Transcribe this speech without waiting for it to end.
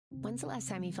When's the last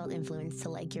time you felt influenced to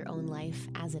like your own life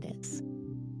as it is?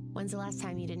 When's the last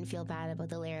time you didn't feel bad about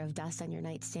the layer of dust on your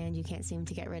nightstand you can't seem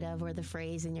to get rid of, or the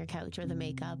phrase in your couch, or the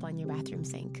makeup on your bathroom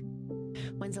sink?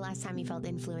 When's the last time you felt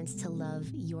influenced to love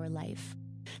your life?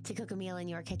 To cook a meal in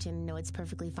your kitchen and know it's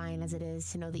perfectly fine as it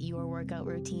is, to know that your workout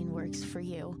routine works for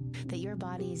you, that your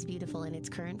body is beautiful in its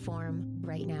current form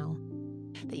right now,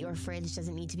 that your fridge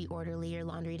doesn't need to be orderly, your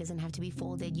laundry doesn't have to be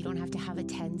folded, you don't have to have a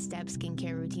 10-step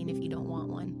skincare routine if you don't want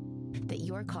one, that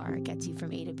your car gets you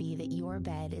from A to B, that your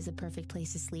bed is a perfect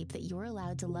place to sleep, that you're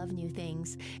allowed to love new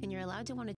things, and you're allowed to want to